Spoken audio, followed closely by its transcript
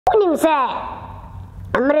unim say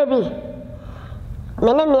amrebi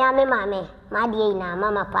mene miame mame ma de ina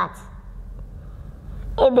mama part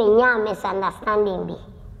ebe nya misunderstanding bi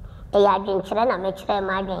e ya dwenkyere na me kyere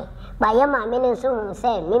ma dwen ba ye mame ne so hu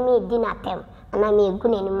say me di na tem na me egu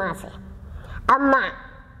nani ma ase amma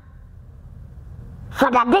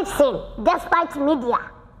Father Dickson despite media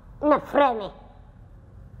na frame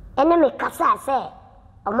ene me kasa say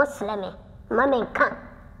o muslime mama nka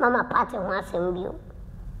mama part ho asem bio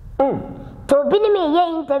to bi ni me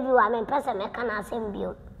ye interview a me pese me kana asem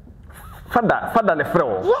bio Father le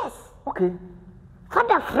frɛ. Yes. Okay.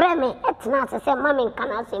 Father frame etna say mama nka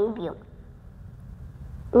na asem bio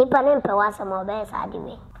nipa ne mpe wasa mo be sa de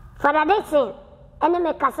we Father Dickson ene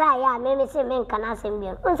me kasa ya me say me nka na asem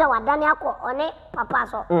bio unsa wadane akọ one papa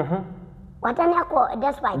so wadane akọ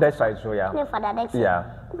despite so yeah ne Father Dickson yeah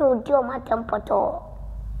no di o matempoto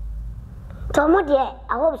to mo de I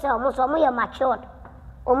hope say mo so mo ye matured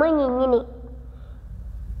o manyinyini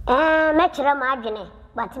me kire ma adwene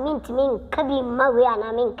but me ntimi nka bi ma we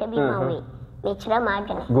ana me nka bi ma we me kire ma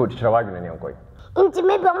adwene good kire wa adwene ne nkoy nti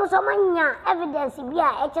me bi mo so manya evidence bi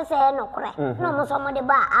a eche say no kore no mo so mo de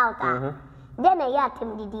ba out then na ya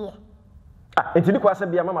tem didie nti ni kwa se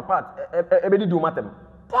bia mama part ebe di du matem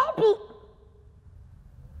baby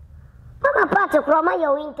mama part kro ma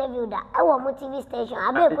your interview da e wo mo TV station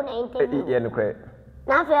abe ku na interview ye no kre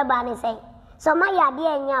na fe ba ni say so ma ya de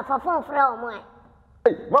anya fa fon frɛ o mo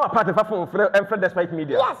mama part fa fon frɛ en frɛ despite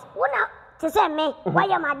media yes wona to say me why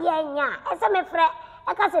am I there nya e say me frɛ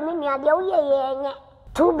e ka say me nua de wo ye nye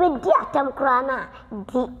to be di atem kra na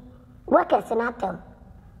di workers na atem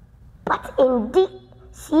but in the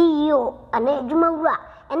CEO and adwuma wura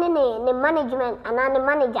ene ne management and ne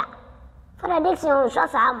manager for Dickson so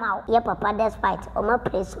sa ma ye papa despite o ma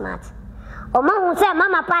play smart o ma hu say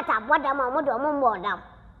mama part aboda ma mo do mo mbodam.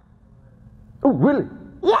 Oh really?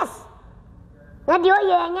 Yes. Na di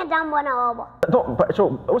oye nya dambo na obo.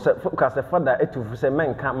 So o say focus the father etufu say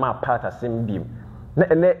men kan ma part asem biem. Na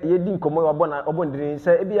ene ye di nkomo obo na obo ndiri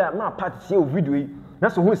say e bia ma part see o video yi. Na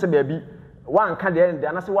so hu say ba bi wan ka de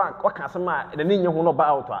na say wan ka asem a de ne nye hu no ba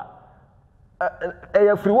out a.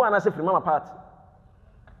 Ya free one na say free mama part.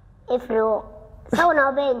 If you so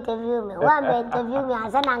na be interview me, one be interview me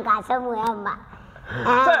asa na nka asem we amba.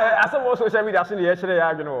 Say asem wo social media so ne ye kire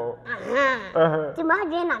ya adwene o. Ti ma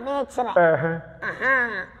dwe na me kire.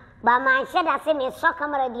 Ba ma she da se me so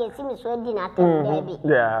camera di esi me so di na tem da bi.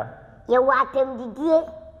 Yeah. Ye wa tem didie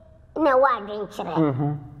na wa adwen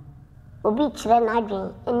kire. Obi kire na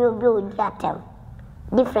adwen ene obi odi atem.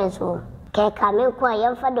 Difference wo. Ke ka me ko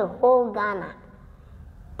ye for the whole Ghana.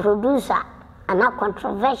 Producer and a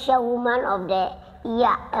controversial woman of the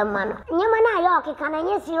year man. Nyama na yo ke kana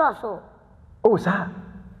nye serious o. Oh sir.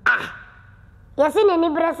 Yes in any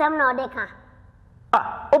bresem na odeka.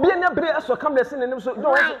 Obi na bre aso kam na sin nim so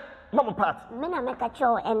mama part. Me na make a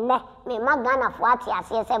show and me magana for ati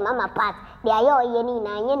say mama part. They are yo ye ni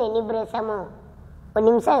na nye ni bresem o.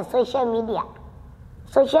 Onim say social media.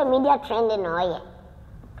 Social media trending no ye.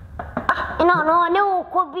 No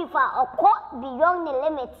could be far or go beyond the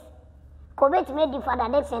limits. Covet made the Father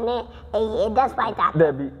Dickson a despite that.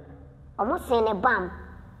 Baby. Almost saying a bam.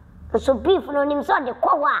 So beef no him saw the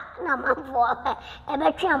kowa na man for a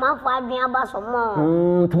betray man for adrian bass or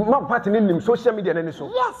more. My party in social media and so.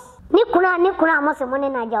 Yes. Nikuna must money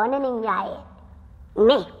na jawan in yae.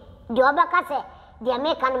 Me, the Obaka say the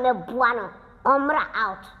American me buano, omra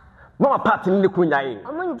out. Mama party in the Kunyae.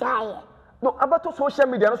 Omunjaye. No, about social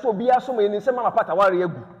media, so be as so many in some part of warrior.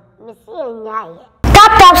 Monsieur Yaye.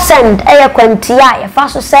 Tap send kwantia fa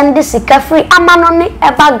so send sika free amanone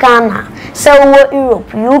eba Ghana se wo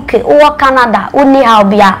Europe UK wo Canada oni how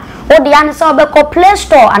bia wo de an se obeko Play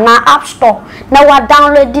Store and App Store na wa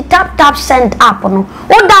download the tap send app no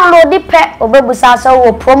wo download the pre obebusa se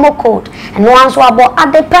wo promo code and once wo abo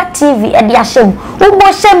Adepa TV e de ahyem wo bo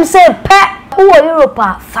hyem se pe wo Europe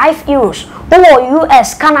 €5 wo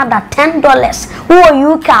US Canada $10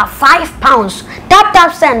 wo UK £5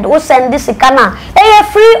 tap send wo send this kana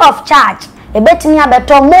free of charge e betimi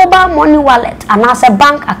abeto mobile money wallet and as a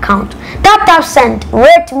bank account tap send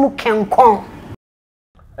rate mu kenkon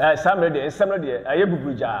Samuel aye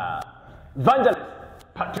bubuja Evangelist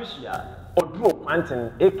Patricia Oduro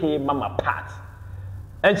Quantin aka Mama Pat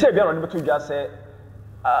enche bia no de beto dwa se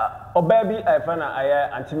oba bi afana aye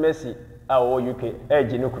Auntie Mercy awo UK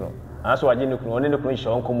eje nukuno aso waje nukuno one nukuno hye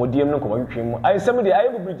onkomodiem no komodwetwem aye Samuel aye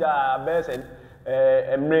bubuja be se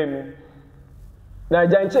emrem na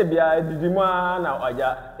janche bia didimu na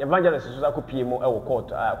oja Evangelist so akopie mu e wo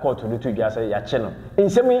court no to dwa se ya che no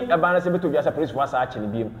nsemi eba na se beto dwa se police wasa ache ne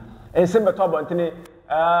biem nsem beto abontene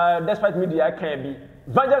despite media kan bi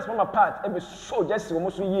Evangelist Mama Pat, be so just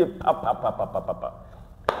almost ye papa.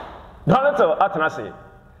 Donald Atanase.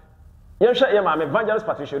 Yensha ye ma Evangelist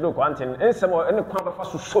Patricia do kwanten ensem o ene kwan ba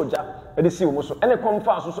so soldier e de si wo so ene kom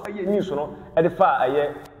fa so aye news no e de fa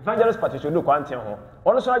aye Evangelist Patricia do kwanten ho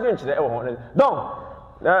ono so adwen kire e wo ho don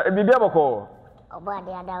bibia boko oba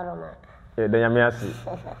de adaroma e de nyame ase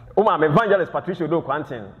o ma Evangelist Patricia do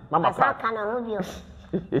kwanten Mama Pat aka na ho bio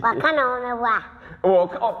aka na ho me wa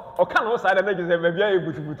o kan ho side make say bibia e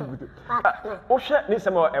butu o hwe ni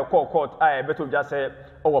sem e court a beto dja say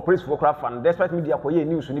o police for craft fan despite media ko ye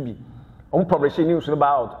news ni bi on publish news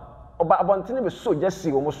about oba abontene be so just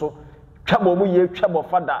see wo so twabo mu ye twabo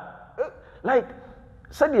fada like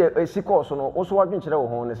said the siko so no so wadwen kire wo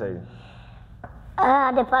ho ne say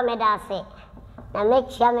Adepa me da se na me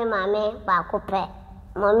chia me mame ba ko pe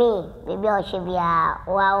mommy baby o she bia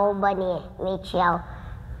wa o bani me chia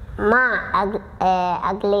ma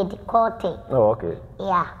Agradaa court. Oh okay.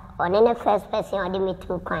 Yeah, on the first person on the me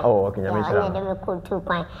 2 coin. Oh okay, yeah, on the me cool 2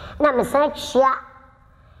 coin. Na me say chia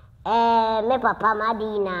me papa ma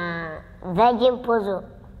di na Virgin Pozo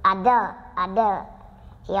Ada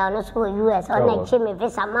yeah, no so US on the chimney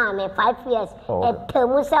visa ma me 5 years e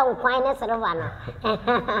temu se nkwan na serva na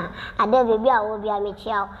Ada baby a wo bia me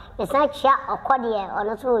chia me say chia okode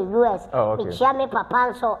on so US me chia me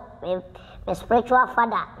papa so me spiritual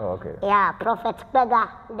father. Oh, okay. Yeah, Prophet Bega,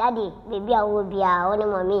 Daddy, baby, I will be a only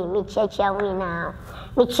mommy, me church, we now.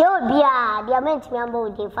 Me chill be a diamond member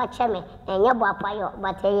with the fatchame, and your papayo,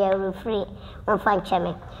 but a year free on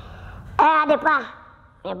fatchame. Adepa,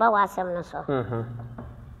 never was some no so.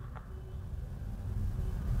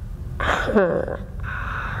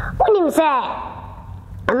 When him say,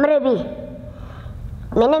 I'm ready.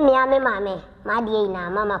 Me mammy, my dear,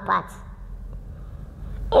 Mama Pat.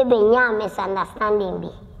 Ebe nya misunderstanding bi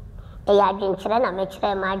e ya dwenkyere na me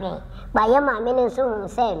kyere ma dwen ba ye ma me nso hu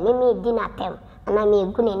se me me di na tem na me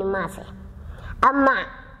egu na ni ma se amma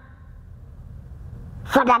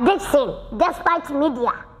Father Dickson despite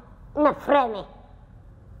media na frame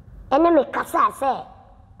ene me kasa se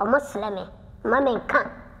o muslime ma me kan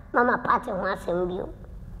Mama Pat ho asem bio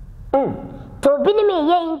to bi ni me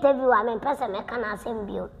ye interview a me pese me kan asem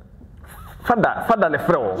bio Father le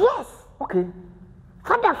frɛ yes okay.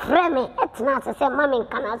 Father frame etna se say mama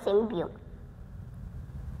kana asem bio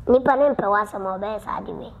nipa ne mpe wa asem obe sa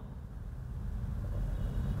de we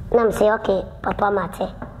nam say okay papa mate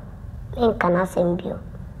men kana asem bio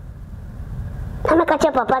na me ka che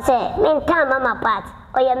papa say men ta Mama Pat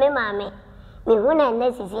oye me mame me hu na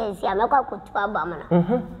nesisi amekwa kutu abam na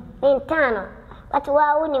men ta no but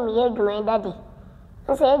wa woni me ye dwuma daddy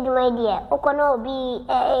say edwuma die okono obi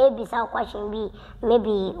ebisa question bi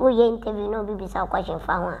maybe we interview no bi bisa question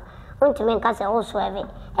fa ho untime nka say o so eve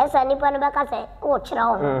esa nipa no be ka say o kire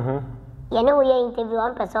ho ye ne we interview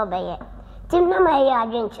on person obeye tim na ma ye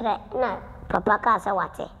adwen kire na papa ka say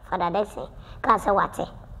wate Father Dickson ka say wate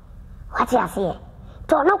ase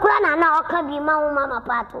to no kura na oka bi ma wo Mama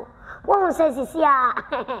Pat wo say sisi a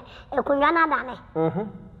ekunwa na dane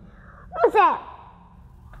wo say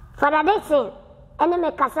Father Dickson ene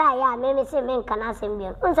me kasa ya me se men kana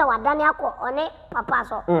sembio unsa wadane akọ one papa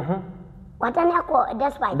so wadane akọ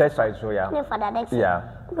despite so yeah ne Father Dickson yeah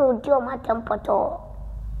no dio matempoto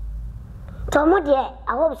to mo de I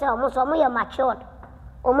hope say mo so mo ya matured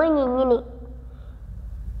o manyinyini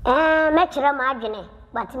me kire ma adwene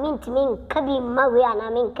but me ntimi kabi ma we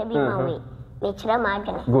ana me kabi ma we me kire ma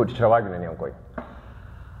adwene good kire wa adwene ne nkoy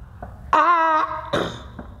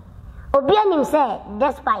obi anim say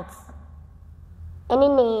despite eni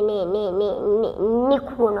ni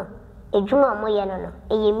kuno ejuma mo ye no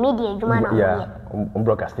eye media ejuma na mo ye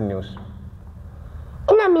broadcasting news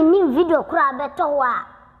ina me ni video kura beto wa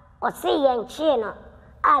o say ye nche no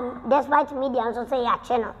despite media nso say ya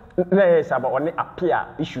che no na yes about one appear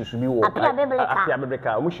issues bi wo appear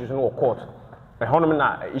biblical o issues no court e honom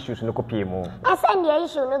na issues no kopie mu send the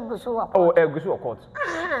issue no gusu wo oh gusu wo court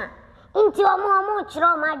inti omo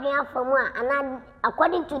chiro ma adwen afamu ana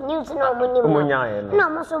according to news na omo ni mu na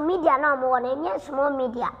omo so media na omo wona nya small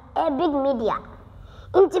media big media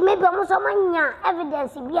inti maybe omo so manya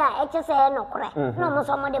evidence bi a eche say no kore na omo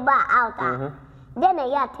so mo de ba out then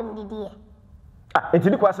ya atem didie inti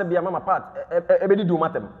ni kwa se bia Mama Pat ebedi du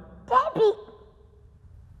matem baby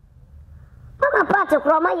Mama Pat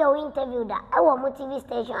kroma yo interview da e wo mo TV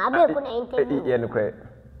station abeku na interview ye no kore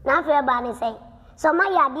na fe ba ni say so my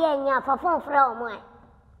idea nya fa fon frɛ o mo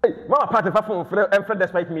Mama Pat fa fon frɛ em frɛ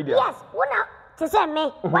despite media yes wona to say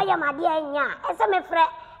me why am idea nya e say me frɛ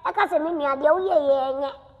e ka say me nua de wo ye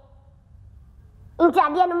nye inti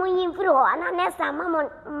ade no mo yin frɛ ho ana next time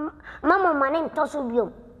mama mane ntoso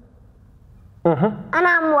biom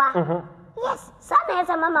Anamwa. Yes, sana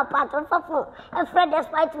esa mama part of phone. A friend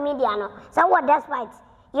despite media no. So what despite?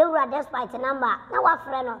 You were despite number. Now what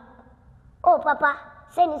friend no? Oh papa,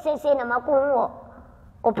 say na maku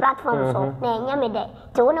o platform so. Na nyame de.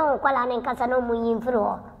 Te wona nkwala ne nkasa no mu yimfiri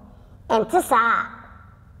ho. Enti saa.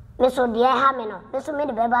 Me so de ha me no. Me so me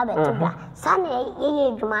de beba betuga. Sana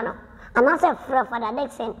ye adwuma no. Anase frɛ Father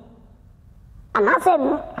Dickson. Anase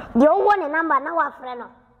de owo ne number na wa frɛ no.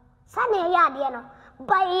 Sana ye ade no.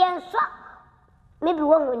 By yen so maybe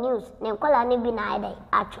one news ne nkwala ne bi na ide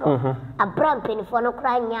atro. Abram penifo no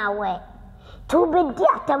kra nya awe. To be di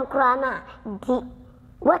atem kra na di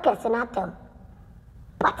workers na atem.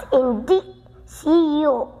 But in the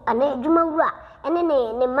CEO and adwuma wura ene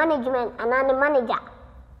ne management and ne manager.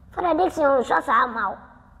 Father Dickson so somehow.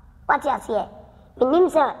 What you say? Minim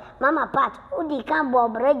say mama part udi kan bo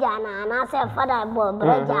breja na say father bo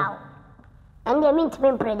breja. And they mean to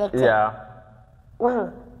be predicted. Yeah.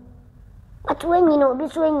 But when you know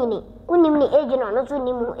this when you need unim ni age no no so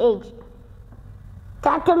nimu age.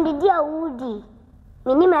 Tatem di dia udi.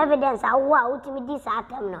 Minim evidence awo utimi di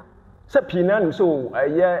satem no. Se pina no so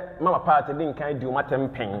ye mama part din kan di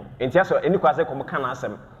umatem pen. Enti aso eni kwase kom kan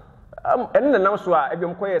asem. Eni na so a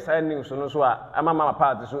ebiom koye sai news no so a mama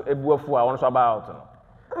part so ebuafu a won so about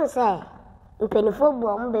no. Say mpenifo bu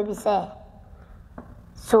om baby say.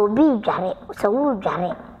 So bi dware, so wu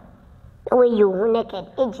dware. We you naked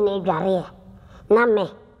age na dware. Na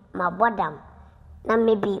me ma bodam. Na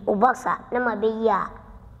me bi boxer na ma be yi a.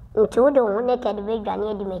 Nti wo do naked be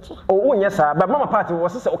dwane adi mechi. O wonya sa ba mama party wo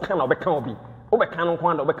se o kan na obeka obi. Obeka no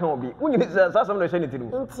kwan na obeka obi. Wonyi sa sam na hye ne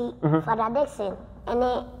tirim. Nti Father Dickson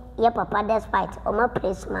ene ye papa despite o ma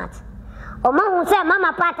play smart. O ma hu say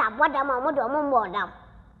mama party abodam o mo do mo mbodam.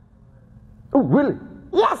 Oh really?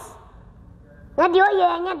 Yes. Na di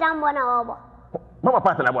oye nya dambo na obo. Mama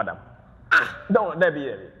party na bodam. Don't there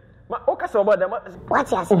be. Ma o ka so bodam.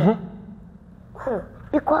 What you say?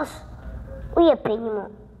 Because we are penimo.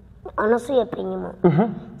 Ono so ye penimo.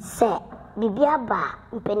 Say bibia ba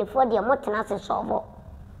mpenifo de mo tena se sobo.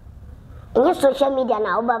 Enye social media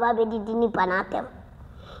na o baba be di nipa na atem.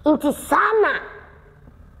 Inti sana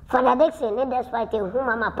Father Dickson ne despite who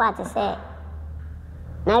mama party say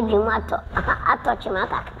na dwuma ato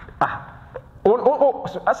chimaka. Oh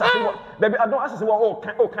assassin baby I don't assassin what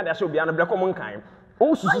can that show be an black common kind.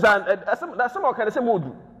 Oh Susan some kind of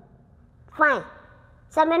modu. Fine.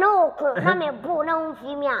 Se me no ko na me bu na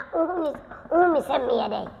unfimi a unmi se me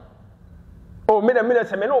yede. Oh me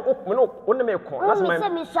se me no won me ko na se me se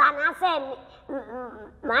me so ana se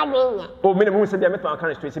ma adwenya. Oh me mu se bia me to an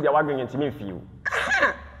kan straight se bia wa adwenya ntimi mfi o.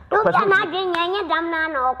 No ka na adwenya nya dam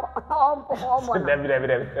na obo.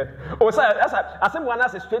 David. Oh say asem wana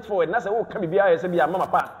se straightforward na se wo ka bibia se bia mama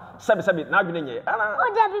pa sabi na adwenya.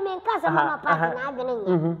 Oh David me nka se mama pa na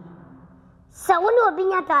adwenya. Sa woni obi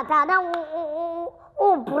nya tata na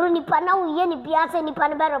o buru nipa na wo ye ni bia se nipa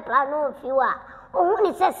ne bero plan no fiwa o hu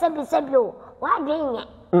ni se sebi o wa dwenye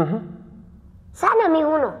sana mi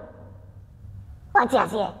hu no wati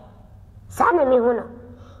ase sana mi hu no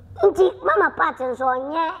nti mama pattern so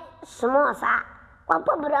nye small sa kwa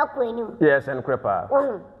pobura ko enim yes and crepa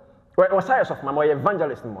we say of mama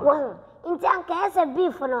evangelist mo nti anka ese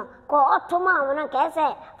beef no ko otoma wo no ka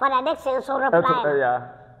ese Father Dickson so reply yeah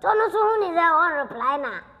to no so hu ni za on reply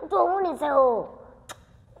na to hu ni se o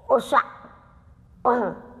Oswa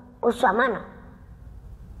mana.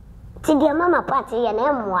 Ti dia mama party ye na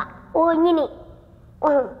emwa. Onyini.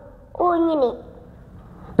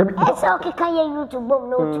 Esa okika ye YouTube bom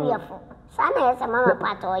no tu yefo. Sana esa mama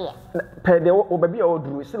party oye. Pe de o baby o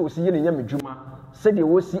duru se o si ye ne nya medwuma. Se de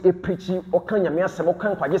o si eprechi o kan nyame asem o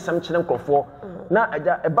kan kwaje sem kire nkrofo. Na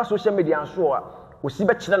aja eba social media so a o si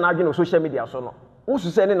be kire na adwe no social media so no. Wo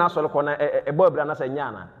su se ne na so ko na ebo abra na sa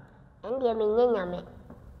nya na. Ndie me nyanyame.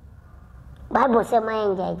 Bible say my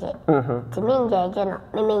njeje. Ti me njeje no,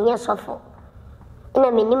 me menye sofo.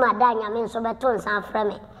 Ina me nima da nyame nso beto nsa fra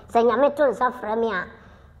me. Se nyame to nsa fra me a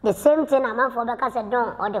the same thing amanfo be ka se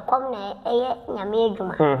don or the come na eye nyame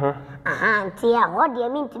adwuma. Nti a ho de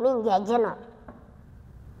me ntimi njeje no.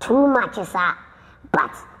 Too much sa.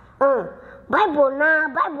 But Bible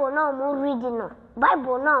na mo reading no.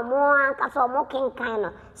 Bible na mo anka so mo kenkan no.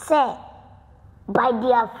 Say by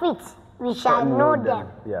their feet we shall know them.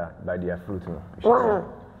 Yeah, by their fruit.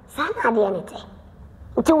 Sana de anything.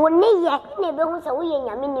 Nti woni ye ne be hu se wo ye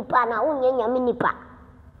nyame nipa na wo nye nyame nipa.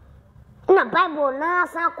 Na Bible na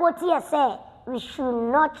sa quote here say we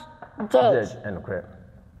should not judge. And correct.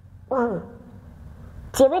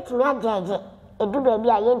 Ti betimi ajeje edu ba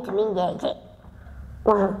bia ye ntimi njeje.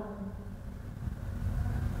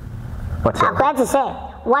 What? I quite say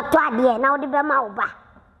what idea now the Bemauba.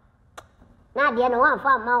 Now the one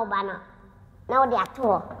for Maubana. Now they are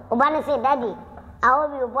two. Obana say, Daddy, I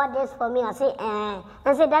hope you bought this for me. I say,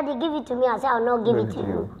 I say, Daddy, give it to me. I say, I'll not give it to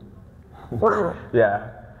you. Yeah.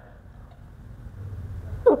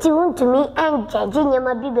 To me and judging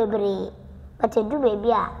your baby, but you do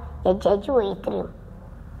baby, you judge you a trim.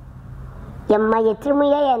 You may trim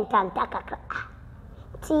ye and tantaka.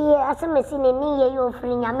 See, as a messing in near you,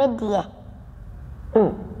 friend, I made dear.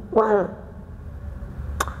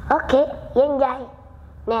 Okay, young guy.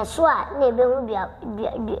 Na swa na ebe hu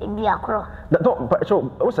bia kro don't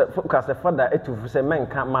so also focus the father etu say men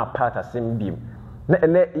can ma part asem biem na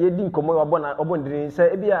ye di nkomo obondiri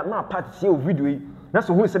say ebia ma part see o video yi na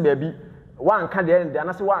so hu say bia bi wan ka de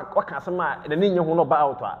na say wan ka asem a de ne nye hu no ba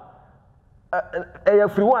out a ya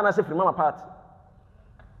free one na say free mama part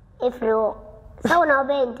if you so na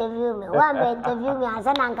be interview me wan be interview me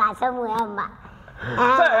asa na nka asem we amba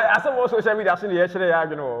say asem wo social media so ye kire ya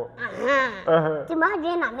adweno ti ma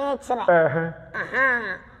dwen na me kire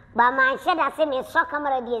ba ma she da se me so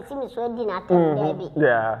camera di esi me so di na tem da bi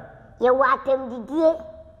yeah ye wa tem didie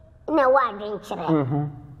na wa dwen kire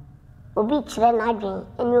obi kire na dwen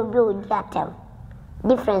eni obi odi atem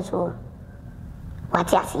difference wo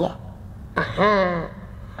what ya see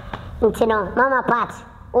ntino mama part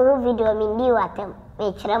o video mi ndi watem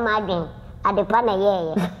me kire ma dwen Adepa na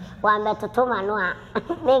ye wa metoto manu a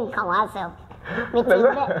me nka wasem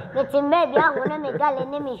metimbe bia hono me gale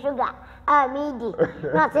ne me sugar a me di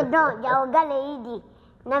na se don ja o gale idi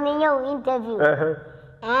na me nyo interview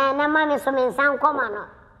na ma me so me nsan koma no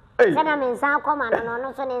se na me nsan koma no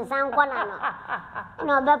no so ne nsan kona no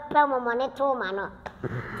no be pe mo mo ne to ma no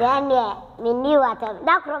then me ni wata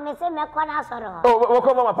da kro me se me kona soro we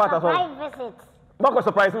come mama part surprise visit bako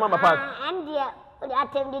surprise mama part and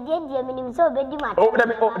attend the day meaning so be di ma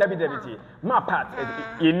David ma part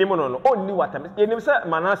yenim no onni watam yenim say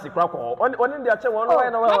manasi kra ko oni dia che won no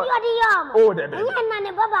na oh David na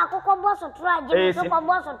ne baba akoko boso tro age so ko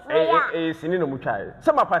boso tro ya sini no mutwae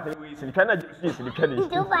say ma part we sini twa na sini twa ni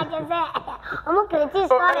tu ba je say omo creative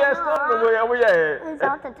story yes no we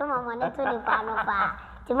ya so to mama ne to ni pa no pa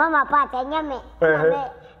ti mama part anya me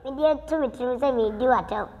me dey to me say me di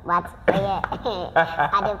watam but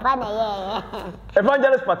Adepa na ye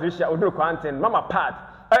Evangelist Patricia Oduro Quantin mama part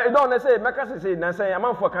don't say make say na say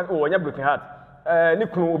amanfo kan o nya broken heart ni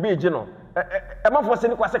kunu obi je no amanfo say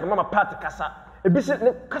ni kwase ka mama part kasa ebi se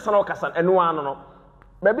ni kasa na o kasa eno ano no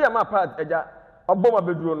ba bia mama part eja obo ma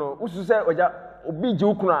beduro no usu say oja obi je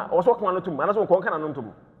ukunu a o so kan no tum ana so kon kan no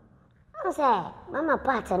tum say mama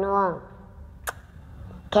part no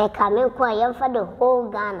ke kamen ko yamfa the whole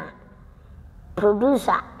Ghana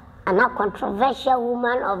producer and a controversial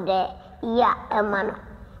woman of the year man.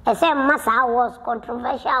 I say Massa was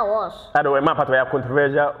controversial was. By the way, my part we are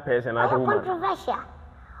controversial person as a woman. Controversial.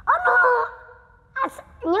 Oh no. As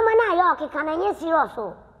nyamana yo ke kana nye serious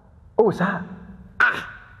o. Oh sir.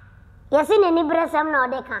 Yes in any bresam na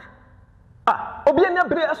odeka. Obi anya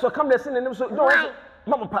bre aso kam de sin nim so.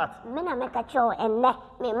 Mama part. Me na make a show and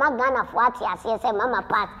me magana for ati ase say mama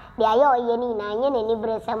part. They are yo ye ni na nye ni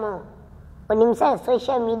bresam o. Onim say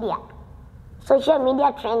social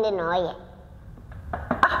media trending no ye.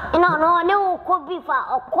 No could be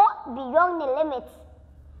far or caught beyond the limits.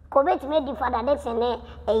 Covet made the father Dickson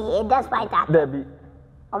a despite that. Debbie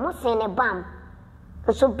almost saying a bam.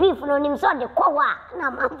 So beef on him saw the coa,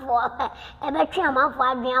 no man for a battery amount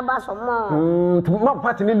for being about some more. My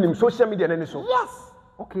party in social media and so. Yes.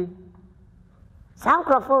 Okay. Some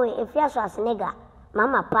Crawford, if you as nigger,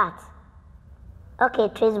 Mama Pat. Okay,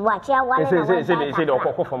 Trace watch ya one. Say the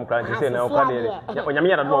okoko from client say na okade. Onyame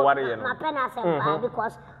ya no worry no. My pen asempa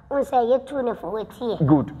because we say you tune for wait here.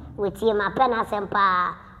 Good. Wait here my pen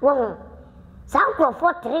asempa. Won. Some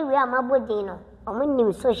Crawford 3 we am abodi no.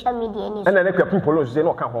 Omo social media ni. And na kwa polo say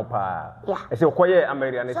no ka ho pa. Yeah. Say okoye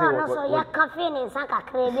America say so ya cafe ni sanka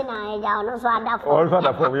krebi na ya no so adafo. Also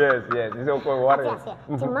adafo yes. Say okoye worry.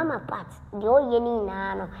 Ti Mama Pat, the oye ni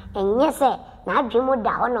na no. Enye say na adwemo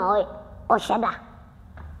da ho no o sheda.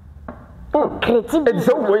 Creativity.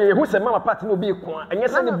 So who say Mama Pat no be kwa enye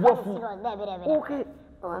say ni boafu. Okay.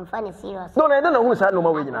 Oh, I'm funny serious. No, I don't know who say no ma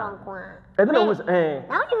we nyina. I don't know who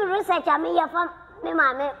now you research me ya from me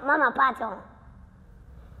Mama Pat on.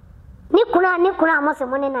 Ni kuna mo se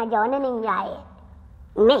mo ne na ja one ne nyae.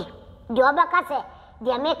 Me, di obaka se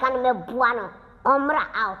di America no me bua no omra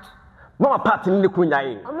out. Mama Pat ni ku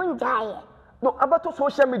nyae. Omo nyae. No, about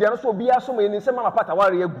social media no so obi aso me ni se Mama Pat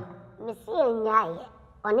aware agu. Me se nyae.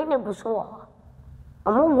 One ne gu so wo.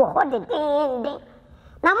 Omo wo ho de den.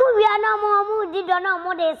 Na mu wia na mu di do na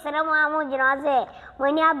mu de sere mu amu jina se mo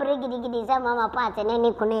ni abre gidi se mama party na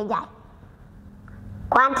ni kunu eja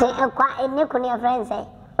kwante ni kunu friend say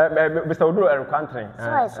Mr. Oduro Kwantren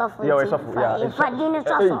so yeah if I didn't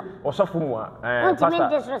suffer osofu mu pastor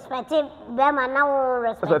disrespect be ma na wo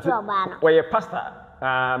respect your ba no we pastor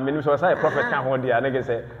menim so say prophet kan ho dia na ge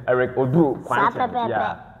say Eric Oduro Kwantren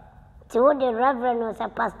yeah to the reverend was a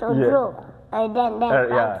pastor Oduro then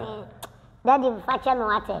Daddy facha me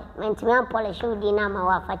wate mentimi am polish udi na ma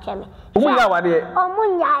wa facha me umunya wade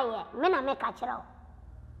omunya ye me na me ka kire o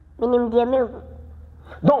minim de me hu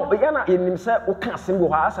don yana yenim se wo ka asem go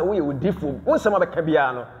ha asa wo ye odifo wo nsema be ka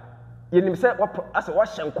bia no yenim se wo asa wo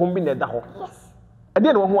hyenkom bi na da ho yes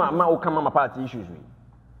ade na wo ho ama wo ka mama party issues we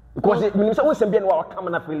because yenim se wo nsem bia na wo ka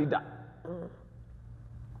na fe leader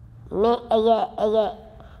me eye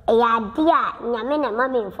dia nyame na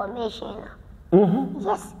mama information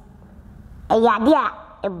yes Yadia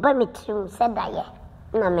a bumitrim said I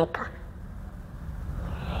na meka.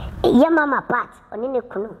 Ya mama part on in a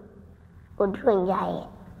canoe or doing yae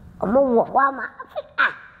or more wama.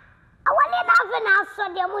 I want enough and I saw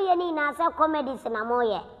the Moyanina as a comedies in a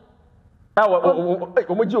moye.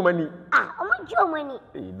 Oh, money. Money.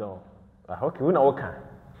 You know, I hope you know, okay.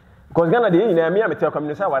 Because Ghana, the Indian, me, I'm tell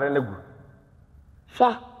community, I in the good.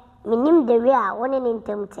 Share, me name the real one in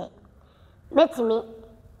Temte. Met me.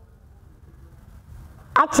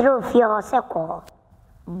 Achiro fio seko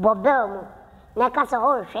bobelmu na kasa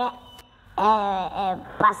ho hwe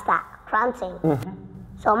pastor Cranton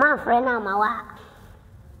so man friend na mawa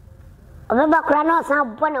obeba kura na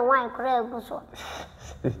san bo na wan kura eguso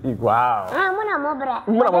wow muna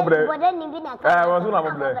mobre boden ni bi na ka wo na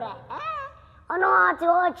mobre ono ati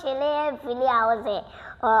o chile fili awose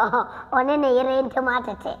one ne yere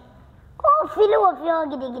ntomatete o fili wo fio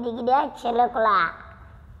gidi a chile kula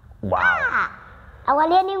wow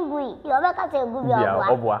awale ngui yo be ka se gubi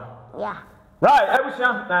obwa yeah right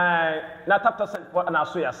ebusia na tap percent na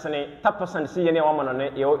so ya sene tap percent si ye ne wa mono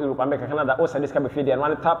ne ye Europe America Canada o send this ka be feed and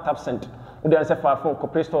one tap percent u dey answer for phone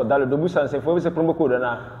Play Store download do busan se for we promo code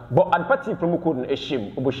na but Adepa promo code no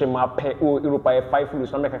ehim obohim ma pe o Europe 5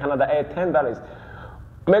 lose America Canada $10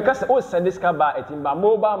 make us o send this ka ba etimba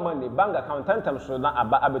mobile money bank account times so na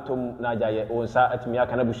aba abetom na ajaye o nsa atimi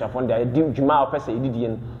aka na bushafon dey di djuma o pese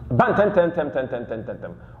edidie ban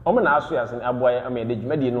 10 o me na aso ya sen aboye am de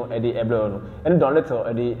djumadi no e de eble no en don little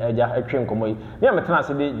e de eja atwe nkomo yi me am tena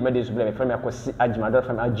se de djumadi so ble me frame akosi ajima do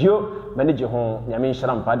frame agio manage ho nyame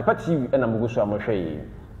nhram pa Adepa TV na muguso amohwe yi.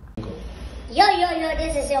 Yo,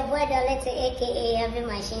 this is your boy, the letter aka Heavy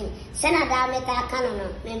Machine. Senada meta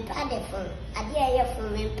canono, men pade phone. Adia your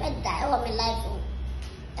phone, men pet die over my life.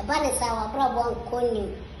 A banner our brother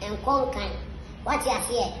Kony and Konkan. What you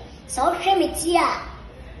here? So, Shemitia,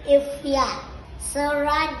 if we are so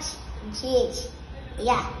Raj GH.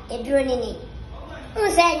 Yeah, a drone in it. Who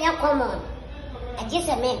say you're common? I just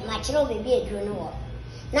a man, my children be a drone war.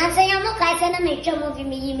 Now say I'm not going to make some of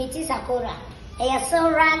me, Sakura. I am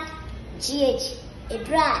so Raj. GH, a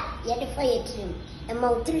dry, yet the fire trim, and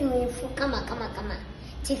mount 3 minutes for come.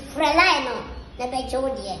 Tifrelino, never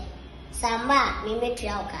told ye. Samba, me met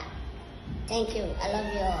Yauka. Thank you, I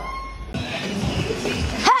love you all.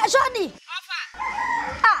 Hey, Johnny!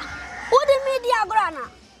 What the media grana?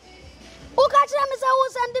 Who catch them is who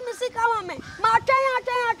send me sick on me? My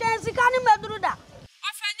train, Sikani Madruda.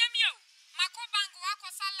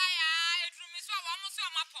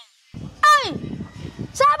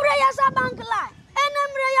 Sabre yasa bank line.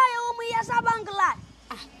 Enemre ya yomu yasa bank line.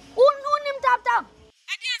 Unim tap.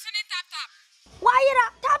 Edian sene tap. Waira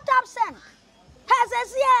tap send. Has a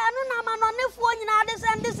sia anu na manone fu nyina de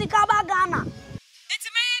send sika ba Ghana. Enti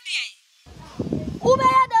me ye Ube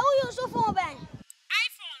ya de u use phone ben.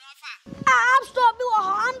 iPhone offer. App Store bi wo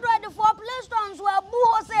Android for Play Store so abu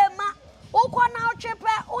ho se ma. Wo kwa na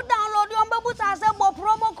chepe u download yo mbebu sa se bo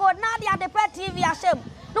promo code na de Adepa TV asem.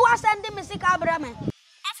 No wa send me sika brame.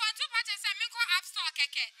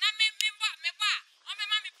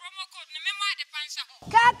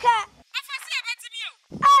 Kaka.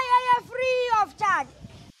 I free of charge.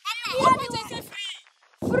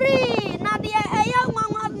 Free. Nadia, a young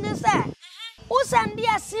man say. Who send the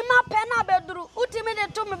Sima Pena bedroom? Who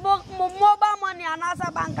timid to me mobile money and as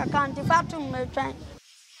a bank account if I to me train.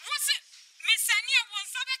 What's it? Miss Sania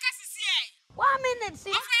wants Sabeka CCA. 1 minute,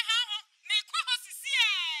 see.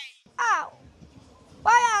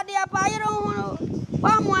 Why are the Pyro?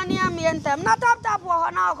 1 year me and them. Not tap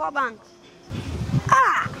or now bank.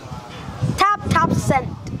 Tap send.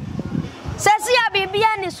 Says ya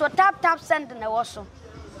BBN is so tap send in the waso.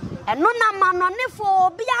 And no man on if for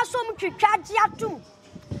be a some twitch ya too.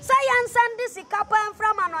 Say and send this sika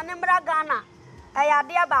from anonymra Ghana.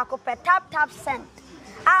 Ayade ba ko pe tap send.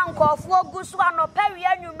 Ankofo gusu anopa wi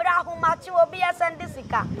anwumra ahomachi obi send this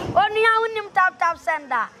sika. Oni a unim tap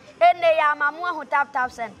sender. Ene ya mamu ahu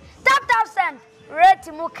tap send. Tap send.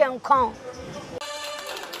 Rate mu kenkon.